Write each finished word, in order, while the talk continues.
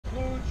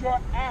your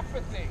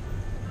apathy.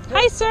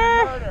 Hi,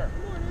 sir. Murder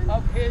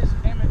of his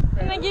image bearer.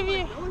 Can I give you?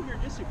 No one here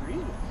disagrees.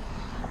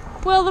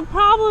 Well, the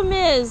problem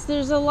is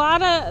there's a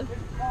lot of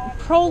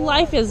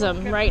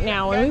pro-lifism right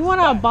now, and we want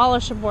to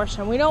abolish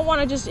abortion. We don't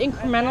want to just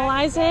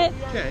incrementalize it,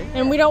 Okay.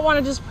 and we don't want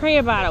to just pray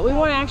about it. We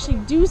want to actually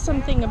do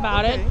something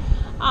about it.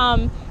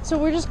 So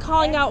we're just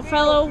calling out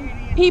fellow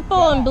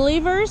people and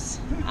believers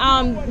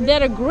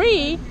that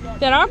agree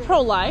that are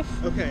pro-life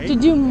to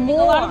do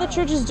more. A lot of the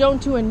churches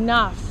don't do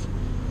enough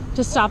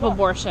to stop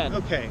abortion.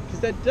 Okay, because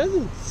that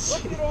doesn't.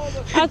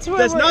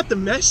 That's not the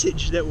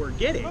message that we're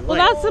getting. Well,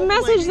 that's the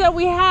message that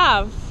we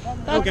have.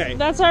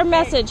 That's our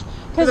message.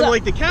 Because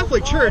like the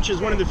Catholic Church is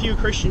one of the few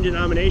Christian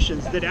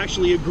denominations that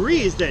actually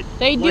agrees that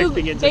life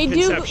begins at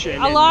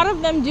conception. A lot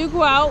of them do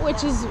go out,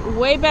 which is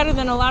way better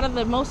than a lot of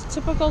the most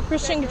typical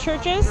Christian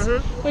churches,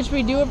 which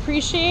we do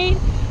appreciate.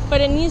 But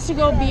it needs to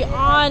go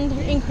beyond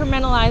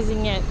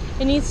incrementalizing it.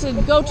 It needs to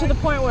go to the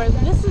point where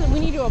we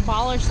need to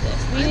abolish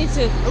this. We need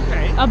to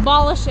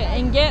abolish it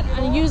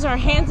and use our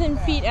hands and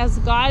feet as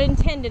God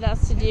intended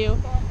us to do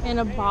and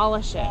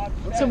abolish it.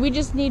 So we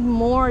just need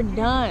more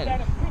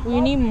done.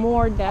 We need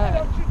more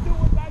done.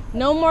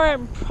 No more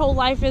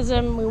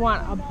pro-lifism. We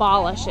want to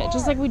abolish it,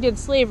 just like we did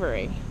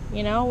slavery.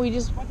 You know, we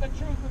just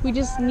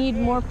need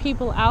more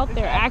people out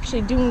there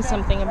actually doing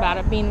something about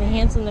it, being the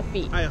hands and the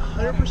feet. I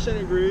 100%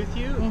 agree with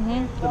you.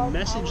 The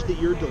message that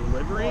you're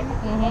delivering,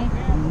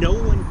 no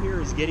one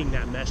here is getting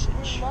that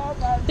message.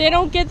 They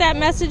don't get that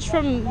message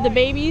from the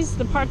babies,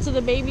 the parts of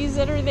the babies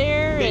that are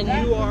there,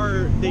 that you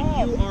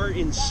are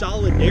in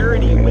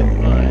solidarity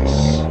with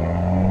us.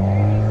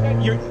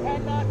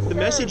 The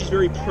message is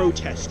very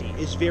protesty.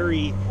 It's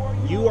very,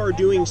 you are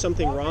doing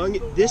something wrong.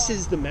 This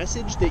is the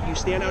message that you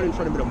stand out in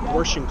front of an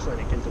abortion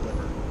clinic and deliver.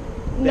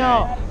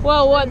 No.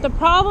 Well, what the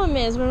problem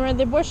is, when we're at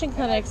the abortion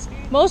clinics,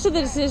 most of the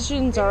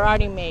decisions are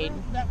already made.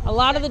 A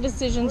lot of the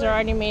decisions are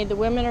already made. The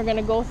women are going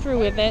to go through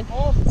with it.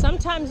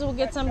 Sometimes we'll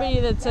get somebody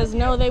that says,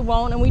 no, they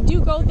won't. And we do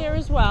go there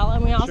as well.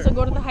 And we also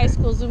go to the high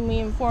schools and we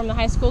inform the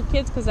high school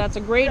kids, because that's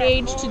a great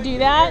age to do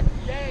that.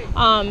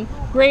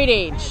 Great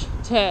age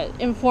to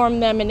inform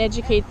them and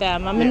educate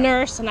them. I'm a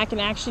nurse, and I can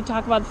actually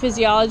talk about the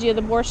physiology of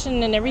the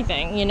abortion and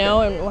everything, you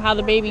know, and how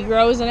the baby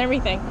grows and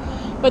everything.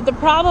 But the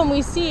problem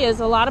we see is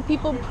a lot of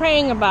people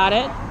praying about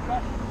it,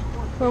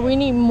 where we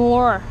need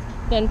more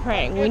than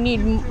praying. We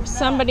need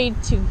somebody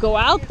to go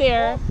out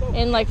there,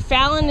 and like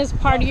Fallon is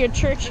part of your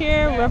church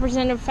here.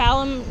 Representative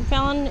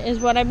Fallon is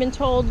what I've been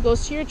told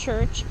goes to your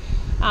church.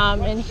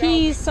 And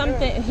he's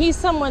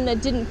someone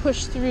that didn't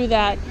push through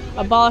that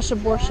abolish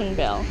abortion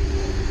bill.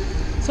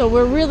 So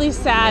we're really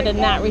sad in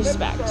that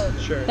respect.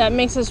 That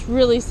makes us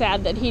really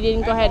sad that he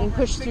didn't go ahead and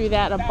push through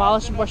that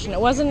abolish abortion.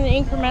 It wasn't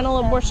an incremental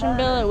abortion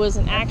bill, it was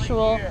an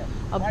actual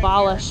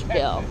abolish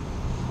bill.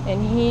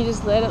 And he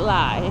just let it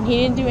lie, and he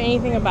didn't do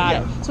anything about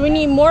it. So we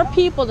need more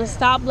people to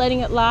stop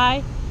letting it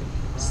lie.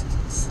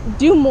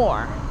 Do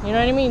more. You know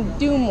what I mean?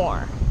 Do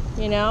more.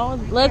 You know?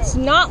 Let's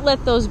not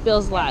let those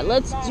bills lie.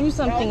 Let's do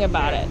something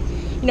about it.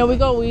 You know,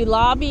 we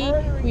lobby,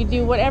 we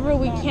do whatever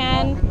we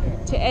can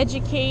to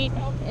educate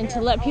and to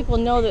let people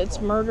know that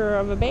it's murder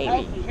of a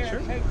baby.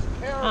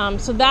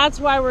 So that's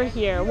why we're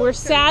here. We're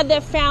sad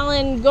that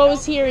Fallon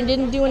goes here and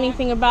didn't do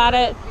anything about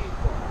it.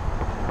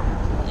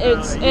 He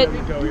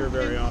doesn't go here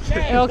very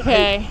often.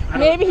 Okay.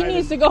 Maybe he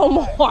needs to go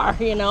more,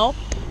 you know.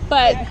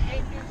 But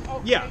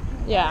yeah.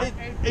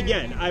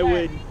 Again, I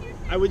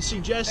would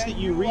suggest that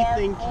you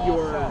rethink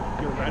your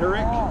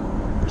rhetoric,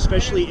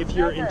 especially if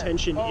your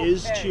intention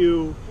is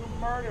to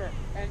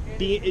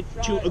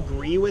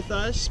agree with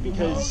us,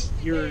 because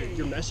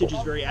your message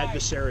is very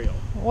adversarial.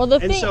 Well,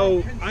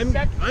 so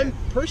I'm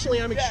personally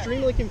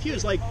extremely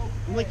confused. Like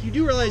you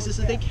do realize this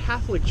is a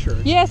Catholic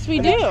church. Yes, we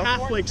do.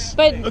 Catholics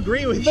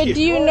agree with you. But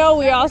do you know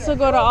we also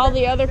go to all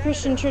the other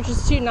Christian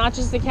churches too, not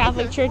just the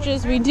Catholic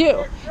churches? We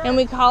do. And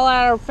we call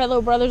out our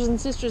fellow brothers and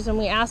sisters, and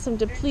we ask them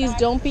to please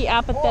don't be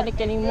apathetic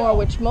anymore,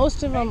 which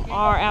most of them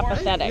are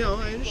apathetic.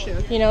 I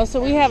understand. You know,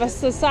 so we have a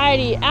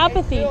society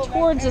apathy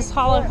towards this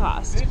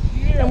Holocaust.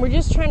 And we're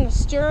just trying to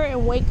stir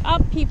and wake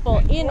up people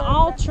in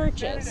all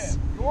churches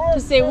to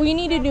say we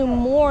need to do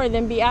more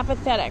than be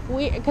apathetic.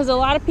 Because a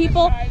lot of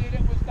people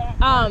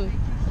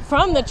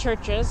from the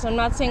churches, I'm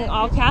not saying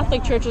all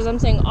Catholic churches, I'm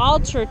saying all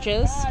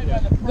churches,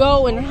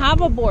 go and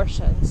have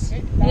abortions.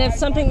 And it's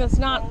something that's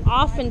not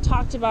often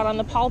talked about on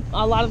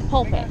a lot of the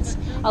pulpits.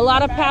 A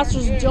lot of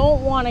pastors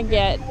don't want to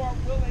get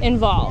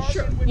involved,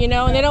 you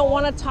know, and they don't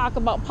want to talk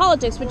about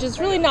politics, which is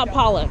really not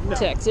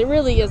politics. It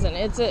really isn't.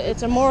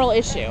 It's a moral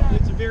issue.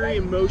 It's a very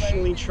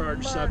emotionally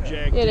charged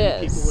subject. It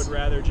and is. People would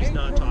rather just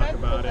not talk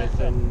about it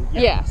than.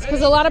 Yes,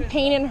 because a lot of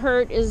pain and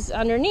hurt is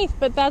underneath,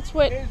 but that's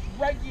what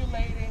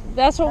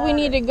we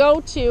need to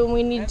go to, and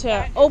we need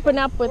to open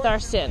up with our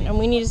sin, and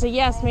we need to say,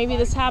 yes, maybe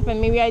this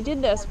happened, maybe I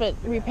did this, but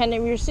repent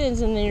of your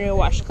sins and then you're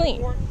washed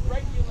clean.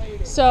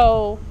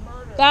 So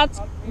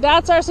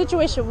that's our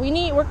situation.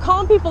 We're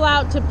calling people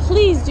out to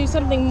please do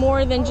something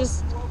more than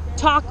just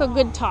talk a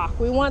good talk.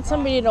 We want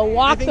somebody to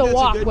walk the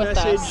walk with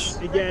us.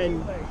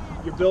 Again,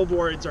 your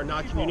billboards are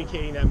not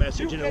communicating that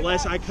message, and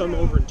unless I come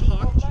over and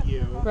talk to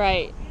you,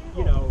 Right.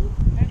 you know,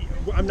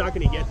 I'm not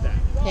going to get that.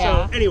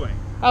 Yeah. So anyway,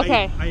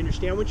 Okay. I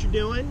understand what you're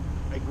doing.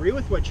 I agree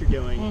with what you're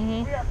doing.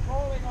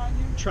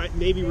 Mm-hmm. Try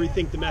maybe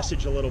rethink the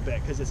message a little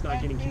bit because it's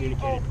not getting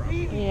communicated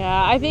properly.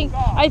 Yeah, I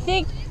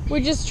think we're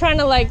just trying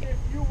to like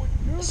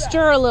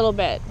stir a little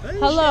bit.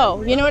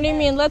 Hello, you know what I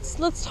mean? Let's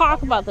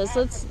talk about this.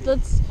 Let's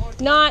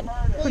not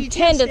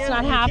pretend it's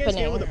not You can't stand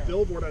happening. with a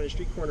billboard on a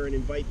street corner and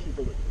invite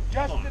people to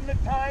Just talk. in the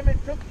time it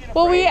took you to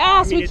Well, we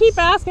keep it's-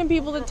 asking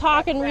people to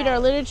talk and read our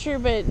literature,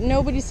 but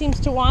nobody seems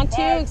to want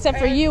to, except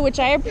for you, which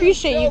I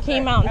appreciate. You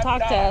came out and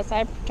talked to us.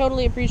 I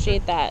totally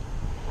appreciate that.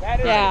 That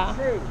is Yeah.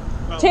 true.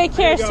 Well, Take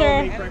there care, you go.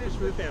 sir. Make breakfast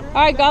for the family.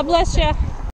 All right, God bless you.